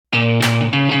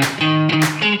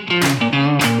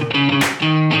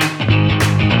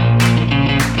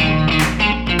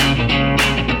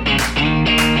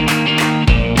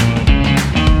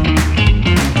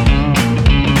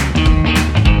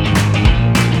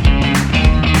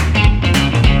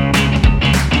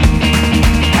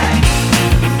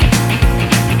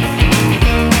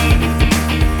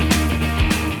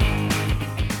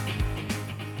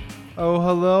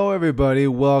everybody?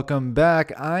 Welcome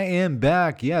back. I am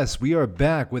back. Yes, we are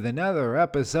back with another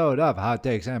episode of Hot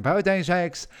Takes and Protein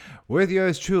Shakes with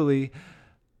yours truly,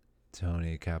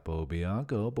 Tony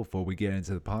Capobianco. Before we get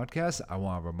into the podcast, I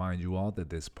want to remind you all that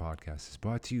this podcast is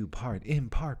brought to you in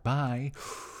part by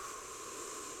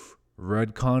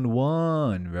Redcon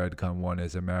One. Redcon One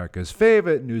is America's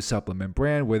favorite new supplement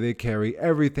brand where they carry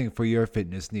everything for your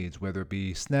fitness needs, whether it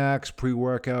be snacks,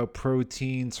 pre-workout,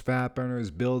 proteins, fat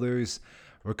burners, builders,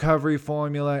 recovery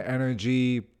formula,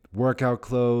 energy, workout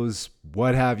clothes,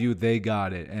 what have you. They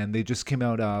got it. And they just came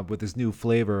out with this new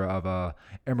flavor of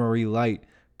Emery Light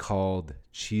called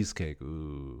cheesecake.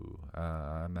 Ooh,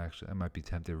 I might be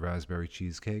tempted. Raspberry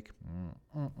cheesecake.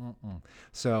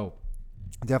 So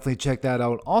definitely check that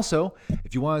out. Also,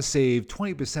 if you want to save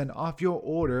 20% off your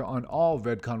order on all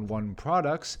Redcon One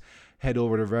products, head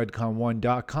over to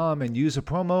redcon1.com and use a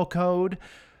promo code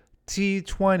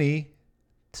T20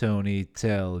 Tony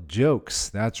Tell Jokes.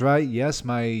 That's right. Yes,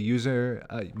 my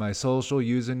social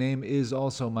username is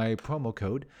also my promo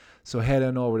code. So head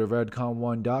on over to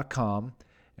redcon1.com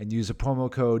and use a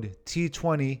promo code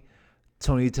T20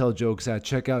 Tony Tell Jokes at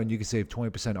checkout, and you can save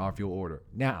 20% off your order.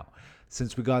 Now,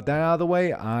 since we got that out of the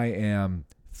way, I am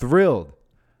thrilled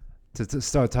to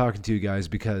start talking to you guys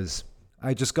because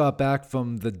I just got back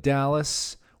from the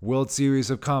Dallas World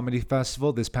Series of Comedy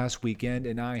Festival this past weekend,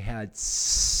 and I had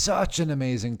such an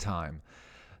amazing time.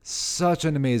 Such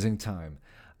an amazing time.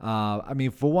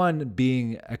 For one,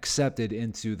 being accepted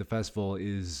into the festival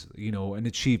is, an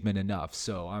achievement enough.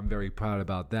 So I'm very proud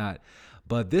about that.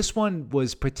 But this one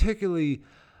was particularly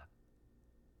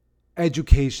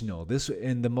educational, this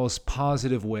in the most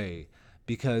positive way,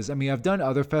 because I've done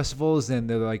other festivals and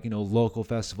they're like, local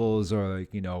festivals or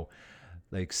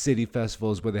like city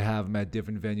festivals where they have them at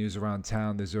different venues around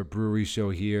town. There's a brewery show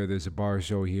here, there's a bar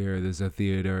show here, there's a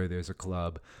theater, there's a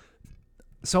club,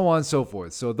 so on and so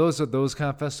forth. So those are those kind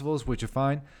of festivals, which are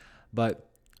fine, but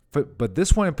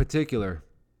this one in particular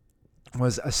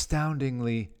was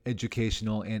astoundingly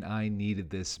educational, and I needed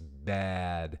this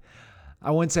bad.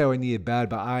 I wouldn't say I needed bad,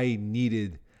 but I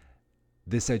needed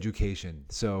this education.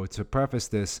 So to preface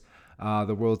this,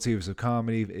 the World Series of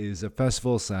Comedy is a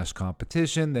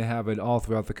festival/competition. They have it all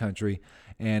throughout the country,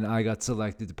 and I got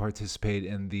selected to participate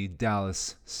in the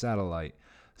Dallas satellite.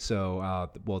 So,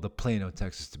 the Plano,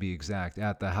 Texas to be exact,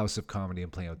 at the House of Comedy in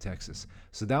Plano, Texas.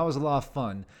 So that was a lot of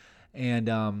fun.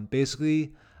 And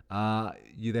basically,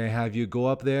 they have you go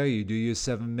up there, you do your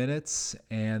 7 minutes,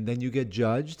 and then you get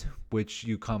judged, which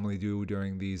you commonly do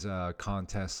during these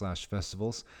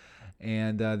contests/festivals.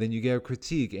 And then you get a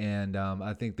critique. And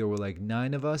I think there were like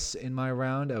 9 of us in my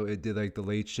round. I did like the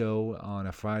late show on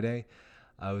a Friday.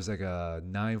 I was like a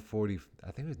 9:40,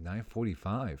 I think it was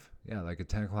 9:45. Yeah, like a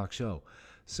 10 o'clock show.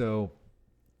 So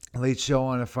late show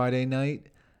on a Friday night.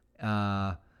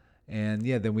 And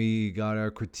yeah, then we got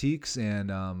our critiques and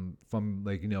from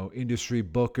industry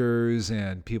bookers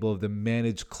and people of the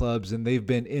managed clubs, and they've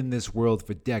been in this world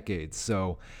for decades.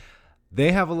 So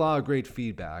they have a lot of great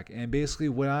feedback. And basically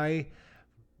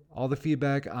all the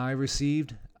feedback I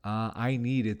received, I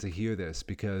needed to hear this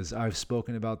because I've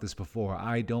spoken about this before.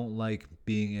 I don't like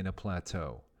being in a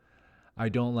plateau. I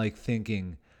don't like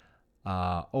thinking,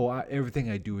 everything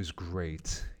I do is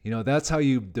great. That's how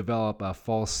you develop a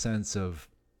false sense of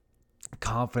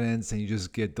confidence, and you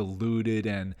just get deluded,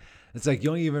 and it's like you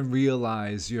don't even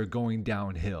realize you're going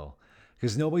downhill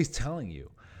because nobody's telling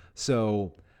you.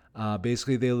 So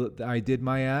basically I did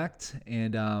my act,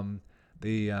 and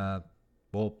they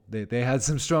had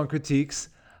some strong critiques.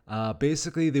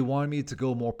 Basically they wanted me to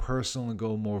go more personal and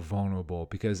go more vulnerable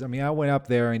because I went up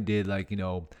there and did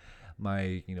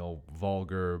my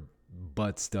vulgar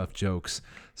butt stuff jokes.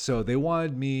 So they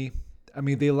wanted me,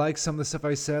 they like some of the stuff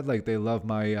I said. Like they love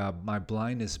my my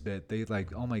blindness bit. They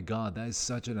like, oh my God, that is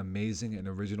such an amazing and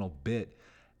original bit,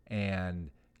 and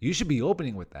you should be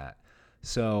opening with that.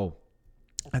 So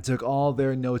I took all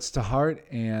their notes to heart,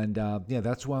 and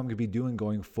that's what I'm gonna be doing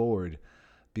going forward,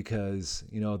 because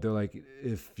they're like,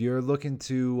 if you're looking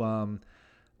to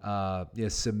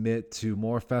submit to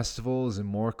more festivals and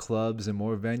more clubs and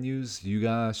more venues, you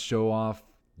gotta show off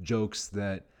jokes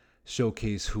that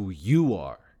showcase who you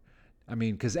are.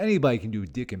 Because anybody can do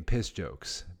dick and piss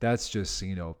jokes. That's just,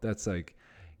 that's like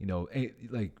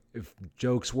if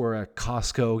jokes were at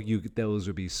Costco, those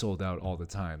would be sold out all the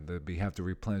time. They'd have to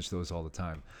replenish those all the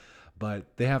time.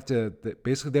 But they have to,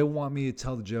 basically they want me to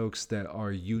tell the jokes that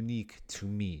are unique to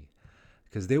me.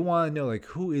 Because they want to know,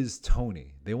 who is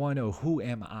Tony? They want to know, who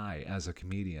am I as a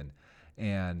comedian?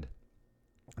 And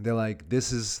they're like,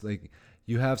 this is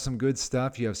you have some good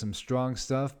stuff, you have some strong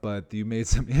stuff, but you made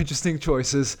some interesting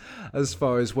choices as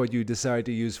far as what you decided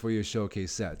to use for your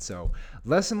showcase set. So,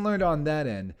 lesson learned on that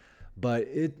end. But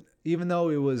it, even though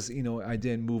it was, I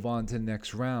didn't move on to the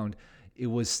next round, it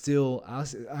was still,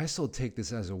 I still take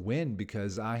this as a win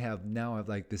because I have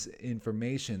like this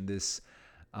information, this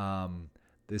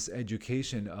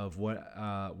education of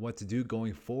what to do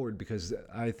going forward, because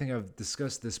I think I've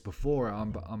discussed this before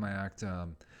on my act,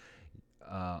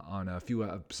 on a few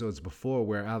episodes before,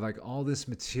 where I have like all this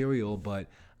material, but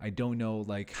I don't know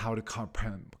like how to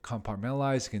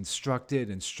compartmentalize, construct it,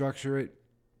 and structure it.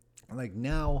 Like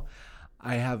now,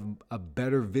 I have a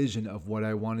better vision of what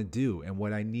I want to do and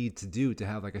what I need to do to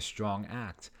have like a strong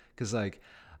act. Because I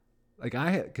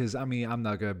mean, I'm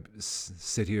not gonna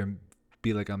sit here and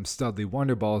be like I'm Studley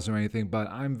Wonderballs or anything, but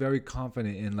I'm very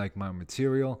confident in like my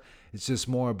material. It's just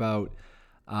more about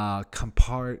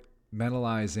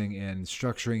compartmentalizing and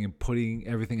structuring and putting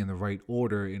everything in the right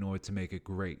order in order to make it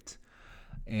great.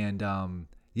 And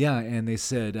yeah, and they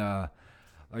said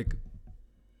like,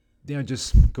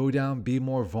 just go down, be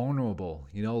more vulnerable,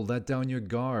 let down your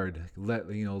guard, let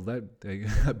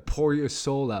pour your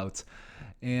soul out.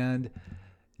 And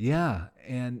yeah,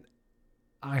 and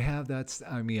I have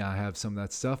some of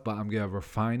that stuff, but I'm going to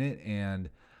refine it, and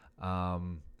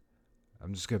I'm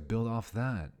just going to build off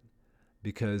that.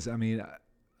 Because I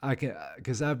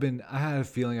had a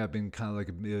feeling I've been kind of like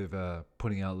a bit of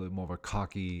putting out a little more of a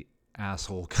cocky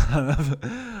asshole kind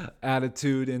of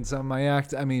attitude in some of my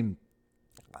act. I mean,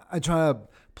 I try to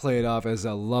play it off as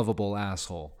a lovable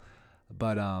asshole,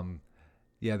 but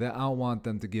yeah, that I don't want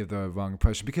them to give the wrong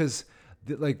impression, because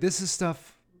this is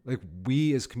stuff like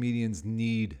we as comedians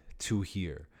need to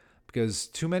hear. Because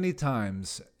too many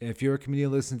times, if you're a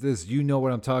comedian listening to this, you know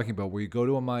what I'm talking about. Where you go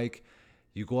to a mic,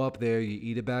 you go up there, you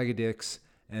eat a bag of dicks,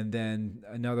 and then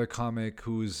another comic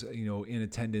who's in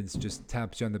attendance just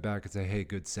taps you on the back and say, "Hey,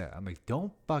 good set." I'm like,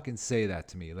 don't fucking say that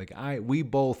to me. Like we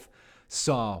both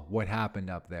saw what happened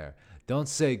up there. Don't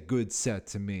say good set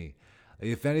to me.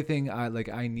 If anything,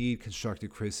 I need constructive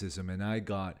criticism, and I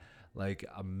got like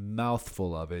a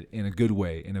mouthful of it in a good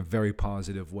way, in a very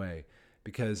positive way,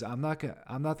 because I'm not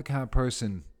the kind of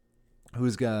person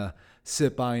who's gonna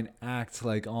sit by and act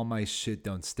like all my shit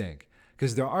don't stink.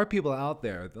 Because there are people out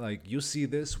there, like you see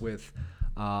this with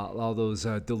all those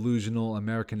delusional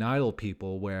American Idol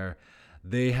people, where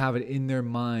they have it in their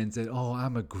minds that, oh,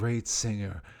 I'm a great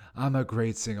singer. I'm a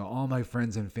great singer. All my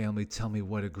friends and family tell me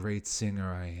what a great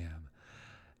singer I am.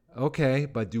 Okay,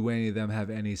 but do any of them have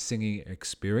any singing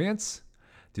experience?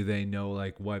 Do they know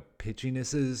like what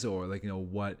pitchiness is, or like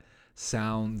what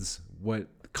sounds, what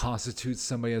constitutes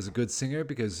somebody as a good singer?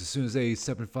 Because as soon as they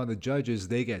step in front of the judges,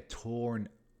 they get torn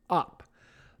up.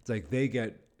 It's like they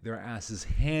get their asses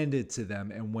handed to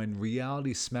them, and when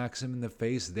reality smacks them in the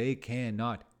face, they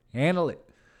cannot handle it.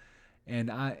 And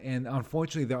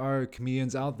unfortunately, there are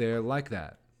comedians out there like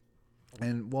that,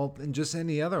 and in just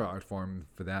any other art form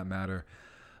for that matter.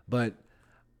 But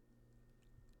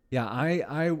yeah,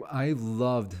 I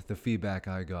loved the feedback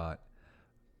I got.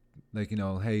 Like,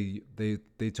 hey,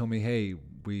 they told me, hey,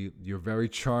 you're very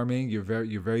charming, you're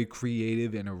very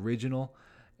creative and original,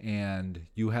 and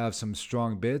you have some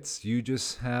strong bits. You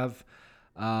just have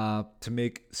to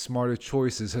make smarter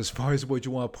choices as far as what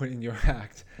you want to put in your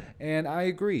act. And I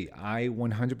agree. I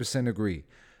 100% agree.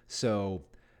 So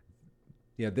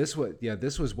this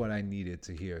was what I needed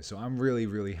to hear. So I'm really,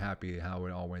 really happy how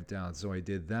it all went down. So I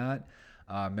did that.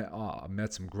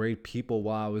 Met some great people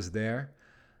while I was there.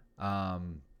 A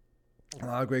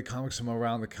lot of great comics from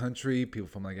around the country. People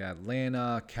from like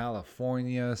Atlanta,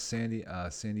 California, San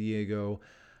Diego,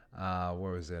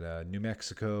 where was it? New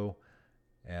Mexico,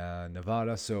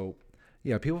 Nevada. So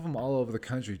yeah, people from all over the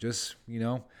country. Just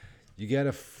you get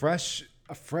a fresh,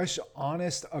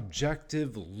 honest,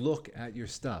 objective look at your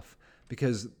stuff.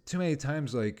 Because too many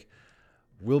times, like,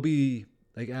 we'll be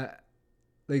like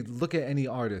look at any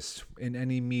artist in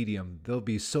any medium. They'll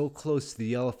be so close to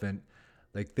the elephant,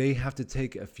 like they have to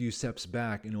take a few steps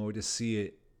back in order to see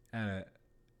it at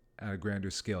a grander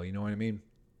scale. You know what I mean?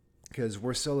 Because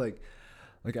we're so like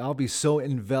I'll be so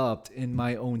enveloped in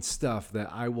my own stuff that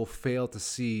I will fail to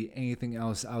see anything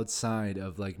else outside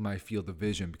of like my field of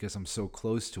vision, because I'm so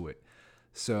close to it.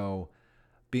 So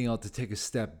being able to take a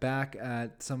step back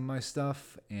at some of my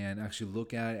stuff and actually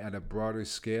look at it at a broader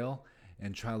scale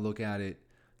and try to look at it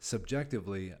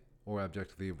subjectively or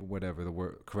objectively, whatever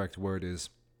the correct word is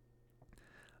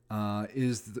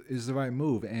the right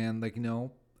move. And like,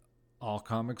 all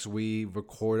comics, we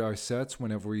record our sets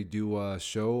whenever we do a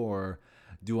show or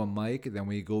do a mic, then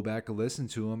we go back and listen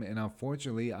to them. And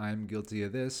unfortunately, I'm guilty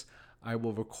of this. I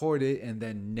will record it and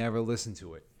then never listen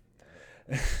to it.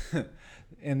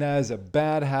 And that is a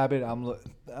bad habit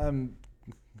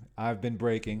I've been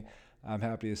breaking. I'm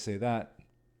happy to say that.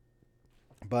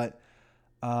 But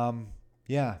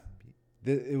yeah,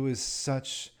 it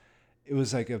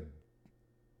was like a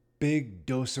big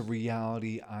dose of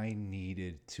reality I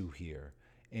needed to hear.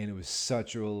 And it was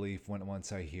such a relief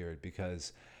once I hear it,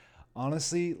 because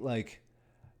honestly, like,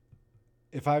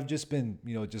 if I've just been,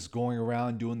 just going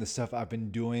around doing the stuff I've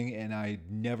been doing and I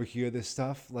never hear this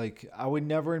stuff, like, I would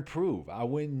never improve. I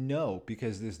wouldn't know,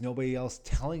 because there's nobody else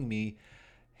telling me,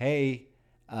 hey,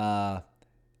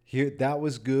 here, that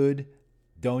was good.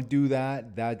 Don't do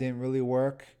that. That didn't really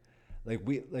work.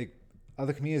 Like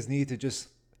other comedians need to just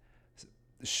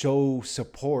show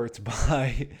support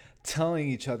by telling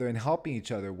each other and helping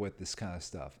each other with this kind of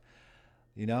stuff,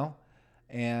 you know?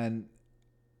 And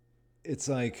it's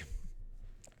like,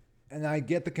 and I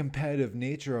get the competitive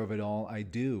nature of it all. I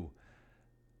do.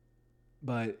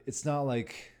 But it's not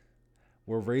like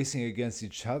we're racing against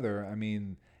each other. I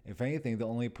mean, if anything, the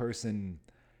only person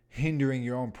hindering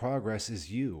your own progress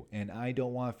is you. And I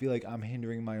don't want to feel like I'm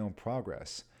hindering my own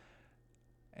progress.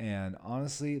 And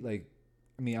honestly, like,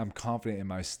 I mean, I'm confident in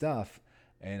my stuff.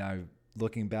 And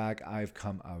looking back, I've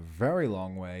come a very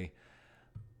long way.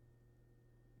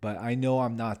 But I know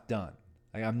I'm not done.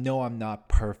 Like, I know I'm not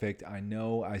perfect. I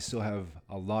know I still have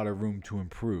a lot of room to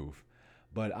improve.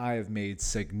 But I have made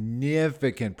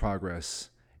significant progress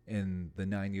in the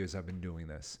 9 years I've been doing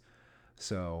this.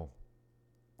 So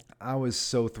I was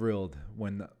so thrilled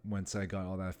once I got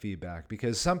all that feedback,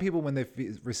 because some people, when they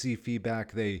receive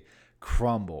feedback, they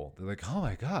crumble. They're like, oh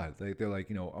my God. They're like,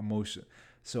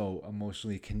 so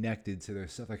emotionally connected to their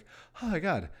stuff. Like, oh my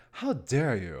God, how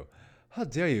dare you? How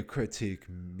dare you critique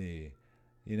me?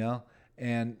 You know?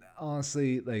 And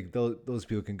honestly, like, those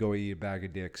people can go eat a bag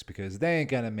of dicks, because they ain't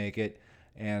gonna make it.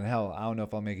 And hell, I don't know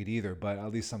if I'll make it either, but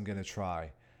at least I'm gonna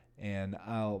try. And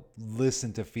I'll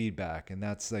listen to feedback, and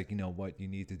that's like, what you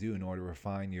need to do in order to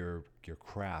refine your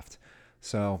craft.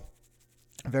 So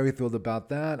very thrilled about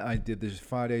that. I did this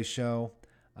Friday show.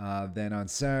 Then on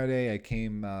Saturday, I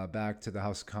came back to the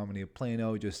House of Comedy of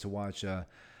Plano just to watch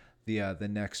the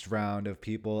next round of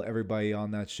people. Everybody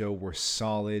on that show were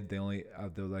solid. They only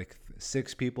there were like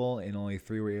 6 people, and only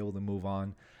 3 were able to move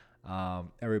on.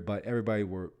 Everybody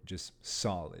were just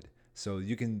solid. So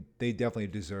they definitely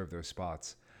deserve their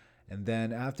spots. And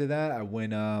then after that,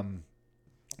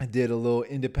 I did a little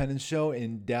independent show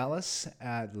in Dallas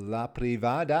at La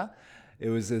Privada. It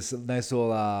was this nice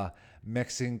little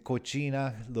Mexican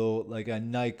cochina, little, like, a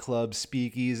nightclub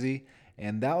speakeasy,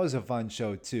 and that was a fun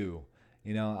show too.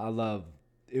 I love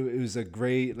it. It was a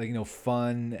great, like,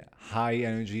 fun, high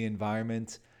energy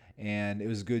environment, and it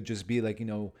was good just be like,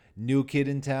 new kid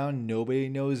in town. Nobody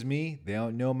knows me. They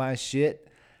don't know my shit.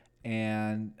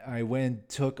 And I went and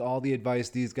took all the advice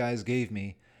these guys gave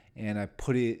me, and I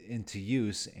put it into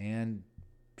use. And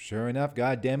sure enough,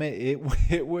 God damn it,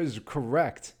 it was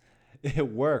correct.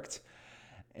 It worked.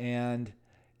 And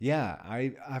yeah,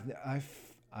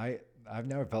 I've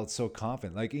never felt so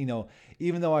confident. Like,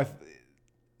 even though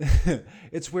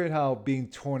it's weird how being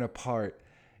torn apart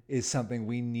is something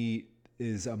we need,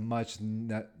 is a much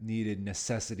needed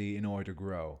necessity in order to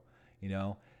grow.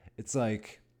 It's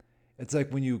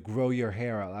like when you grow your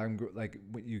hair out, like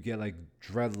when you get like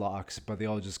dreadlocks, but they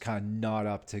all just kind of knot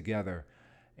up together,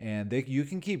 and you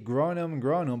can keep growing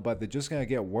them, but they're just gonna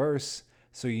get worse.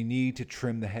 So you need to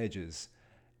trim the hedges,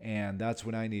 and that's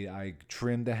what I need. I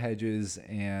trim the hedges,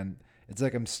 and it's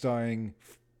like I'm starting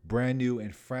brand new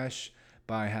and fresh,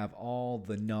 but I have all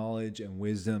the knowledge and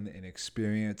wisdom and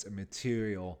experience and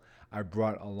material I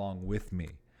brought along with me.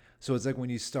 So it's like when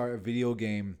you start a video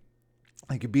game,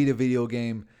 like you beat a video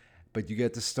game, but you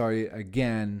get to start it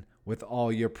again with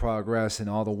all your progress and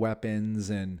all the weapons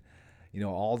and,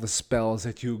 all the spells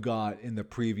that you got in the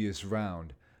previous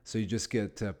round. So you just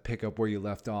get to pick up where you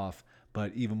left off,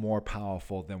 but even more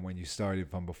powerful than when you started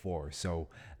from before. So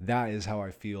that is how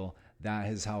I feel. That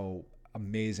is how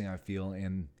amazing I feel.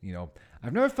 And,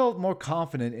 I've never felt more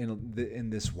confident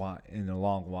in a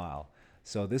long while.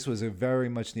 So this was a very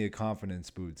much needed confidence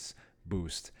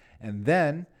boost. And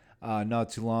then, not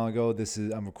too long ago,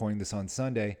 I'm recording this on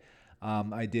Sunday,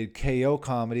 I did KO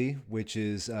Comedy, which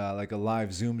is like a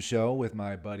live Zoom show with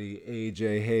my buddy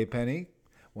AJ Haypenny,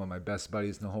 one of my best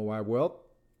buddies in the whole wide world.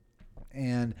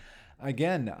 And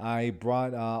again, I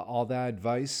brought all that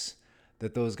advice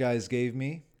that those guys gave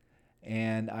me,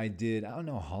 and I don't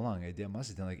know how long I did. I must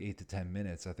have done like 8 to 10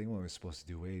 minutes. I think we were supposed to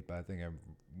do 8, but I think I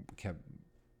kept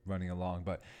running along.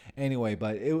 But anyway,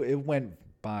 it went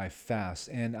by fast.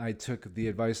 And I took the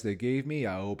advice they gave me.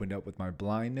 I opened up with my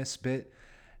blindness bit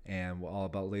and all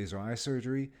about laser eye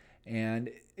surgery, and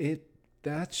it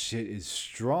that shit is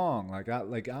strong. Like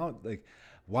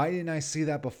why didn't I see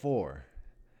that before?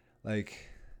 Like,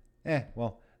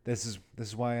 well, this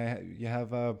is why you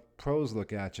have pros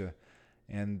look at you,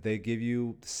 and they give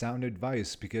you sound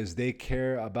advice because they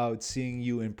care about seeing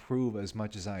you improve as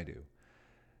much as I do.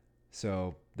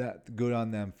 So that good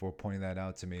on them for pointing that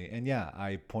out to me. And yeah,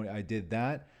 I did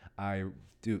that. I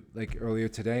do like earlier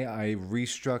today. I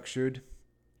restructured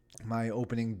my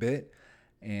opening bit,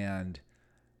 and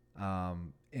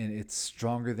it's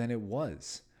stronger than it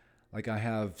was. Like I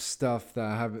have stuff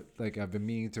that I've been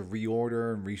meaning to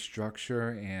reorder and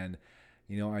restructure, and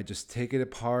I just take it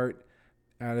apart,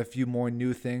 add a few more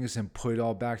new things, and put it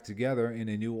all back together in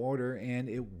a new order, and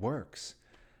it works.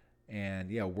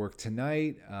 And yeah, worked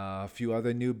tonight. A few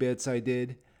other new bits I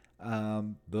did.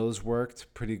 Those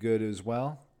worked pretty good as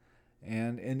well.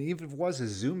 And even if it was a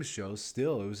Zoom show,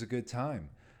 still it was a good time.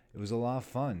 It was a lot of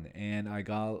fun, and I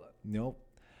got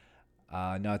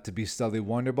not to be Studley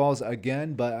Wonderballs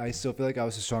again, but I still feel like I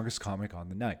was the strongest comic on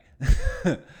the night.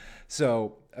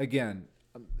 So again,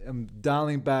 I'm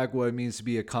dialing back what it means to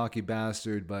be a cocky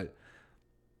bastard, but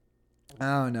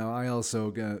I don't know. I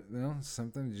also got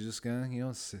something you just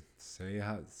gotta say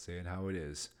it how it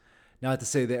is. Not to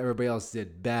say that everybody else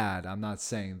did bad. I'm not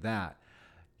saying that.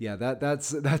 Yeah,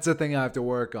 that's a thing I have to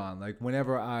work on. Like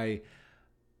whenever I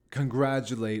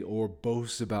congratulate or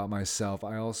boast about myself,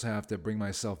 I also have to bring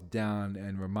myself down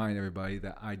and remind everybody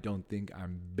that I don't think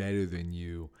I'm better than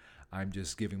you. I'm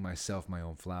just giving myself my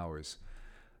own flowers.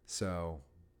 So,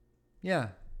 yeah.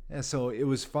 So it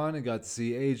was fun. I got to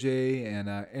see AJ and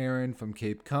Aaron from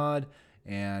Cape Cod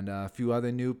and a few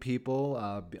other new people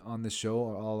on the show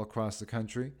all across the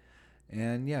country.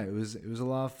 And yeah, it was a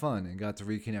lot of fun, and got to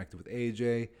reconnect with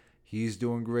AJ. He's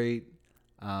doing great.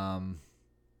 And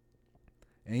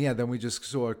yeah, then we just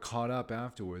sort of caught up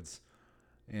afterwards.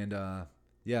 And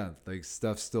yeah, like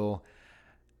stuff still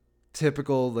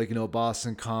typical, like,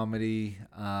 Boston comedy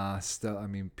stuff. I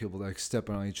mean, people like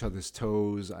stepping on each other's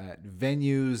toes at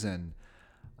venues, and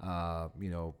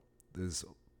there's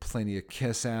plenty of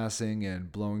kiss assing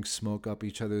and blowing smoke up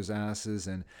each other's asses.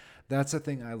 And that's the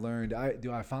thing I learned.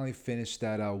 I finally finished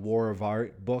that War of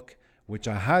Art book, which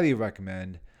I highly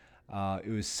recommend. It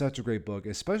was such a great book,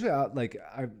 especially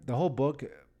the whole book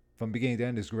from beginning to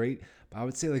end is great. But I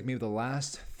would say like maybe the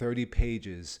last 30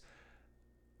 pages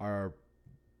are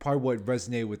probably what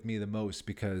resonated with me the most,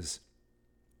 because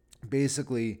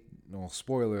basically, no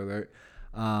spoiler alert,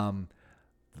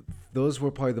 those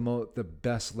were probably the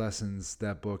best lessons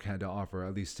that book had to offer,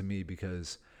 at least to me,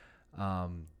 because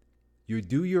you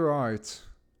do your art,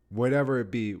 whatever it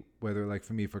be, whether like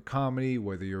for me for comedy,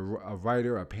 whether you're a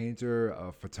writer, a painter,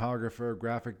 a photographer,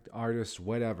 graphic artist,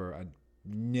 whatever, a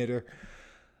knitter.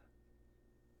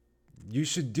 You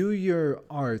should do your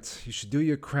art, you should do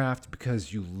your craft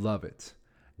because you love it,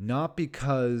 not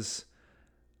because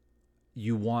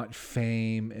you want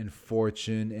fame and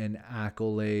fortune and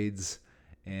accolades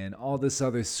and all this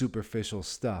other superficial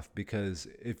stuff. Because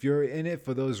if you're in it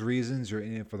for those reasons, you're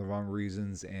in it for the wrong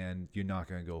reasons, and you're not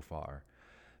going to go far.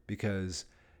 Because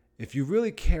if you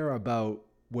really care about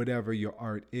whatever your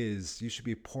art is, you should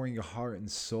be pouring your heart and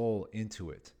soul into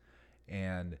it.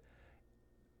 And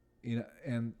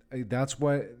that's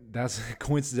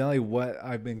coincidentally what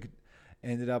I've been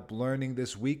ended up learning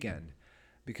this weekend.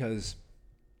 Because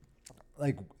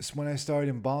like when I started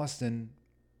in Boston,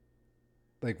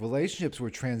 like relationships were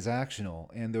transactional,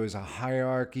 and there was a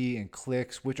hierarchy and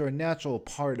cliques, which are a natural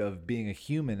part of being a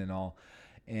human and all,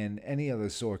 and any other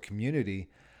sort of community.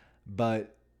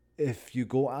 But if you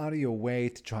go out of your way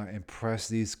to try and impress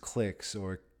these cliques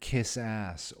or kiss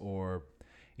ass, or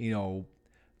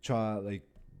try like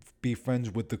be friends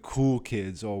with the cool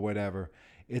kids or whatever,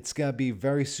 it's gonna be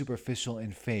very superficial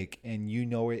and fake, and you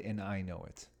know it and I know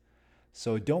it.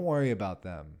 So don't worry about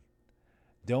them.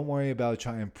 Don't worry about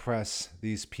trying to impress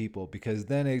these people, because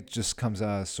then it just comes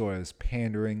out sort of as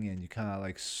pandering, and you kind of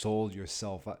like sold your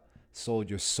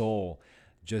soul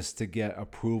just to get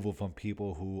approval from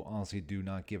people who honestly do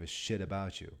not give a shit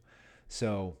about you.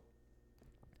 So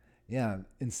yeah,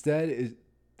 instead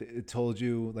it told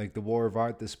you, like the War of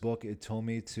Art, this book, it told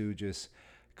me to just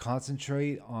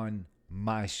concentrate on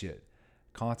my shit.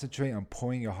 Concentrate on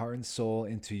pouring your heart and soul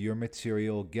into your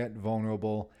material, get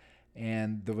vulnerable,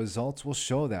 and the results will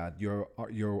show that. Your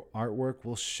artwork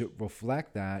will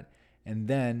reflect that, and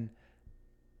then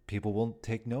people will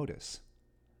take notice.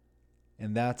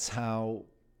 And that's how,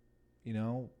 I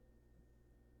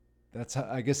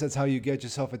guess that's how you get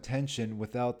yourself attention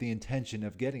without the intention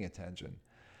of getting attention.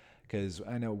 because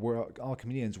I know we're all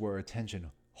comedians were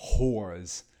attention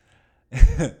whores.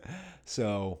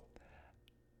 So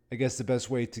I guess the best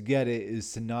way to get it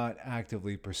is to not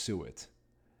actively pursue it.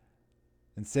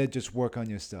 Instead, just work on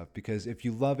your stuff, because if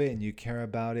you love it and you care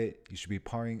about it, you should be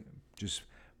just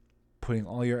putting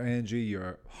all your energy,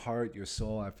 your heart, your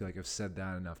soul. I feel like I've said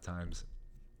that enough times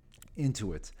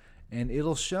into it, and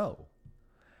it'll show.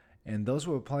 And those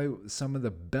were probably some of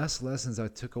the best lessons I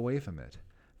took away from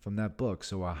from that book.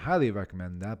 So I highly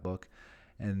recommend that book.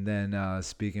 And then,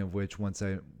 speaking of which, now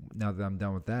that I'm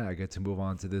done with that, I get to move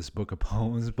on to this book of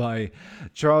poems by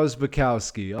Charles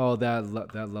Bukowski. Oh, that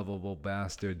lovable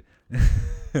bastard.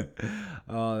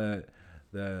 Oh,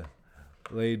 the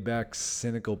laid back,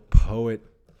 cynical poet.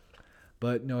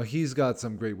 But no, he's got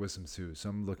some great wisdom too. So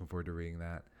I'm looking forward to reading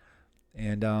that.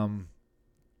 And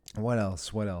what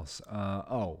else?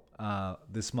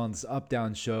 This month's Up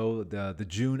Down show, the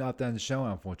June Up Down show,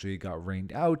 unfortunately got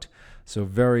rained out. So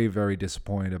very, very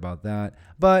disappointed about that.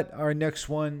 But our next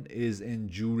one is in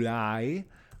July.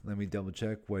 Let me double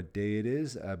check what day it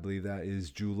is. I believe that is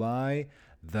July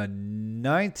the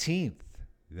 19th.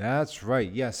 That's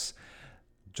right. Yes.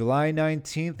 July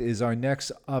 19th is our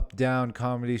next Up Down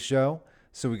comedy show.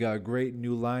 So we got a great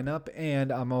new lineup,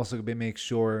 and I'm also going to make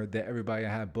sure that everybody I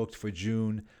have booked for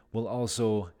June will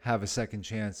also have a second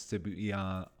chance to be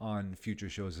on future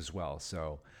shows as well.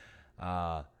 So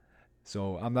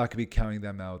I'm not going to be counting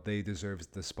them out. They deserve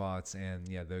the spots, and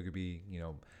yeah, they're going to be,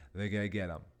 they're going to get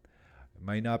them. It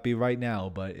might not be right now,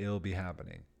 but it'll be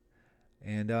happening.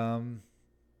 And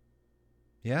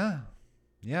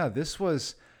this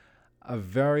was a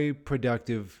very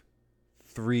productive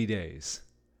 3 days.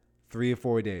 3 or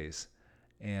 4 days,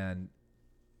 and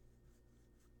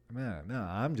man, no,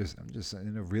 I'm just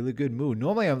in a really good mood.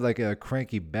 Normally, I'm like a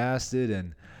cranky bastard,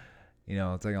 and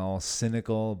it's like all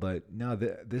cynical. But no,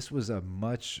 this was a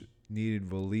much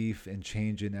needed relief and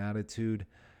change in attitude,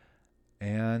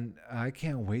 and I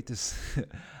can't wait to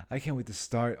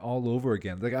start all over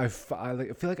again. Like I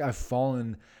feel like I've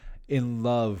fallen in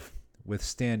love with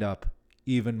stand up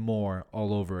even more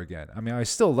all over again. I mean, I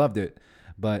still loved it,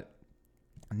 but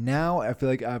now I feel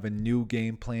like I have a new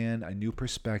game plan, a new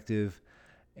perspective,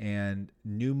 and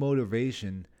new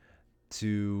motivation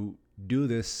to do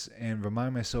this and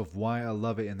remind myself why I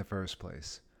love it in the first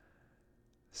place.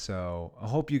 So I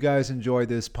hope you guys enjoyed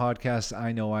this podcast.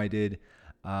 I know I did.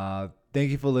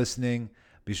 Thank you for listening.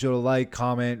 Be sure to like,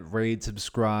 comment, rate,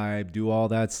 subscribe, do all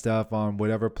that stuff on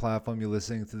whatever platform you're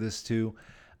listening to this to.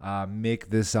 Make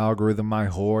this algorithm my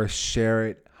horse. Share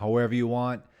it however you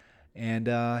want. And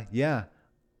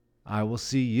I will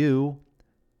see you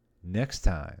next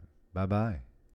time. Bye-bye.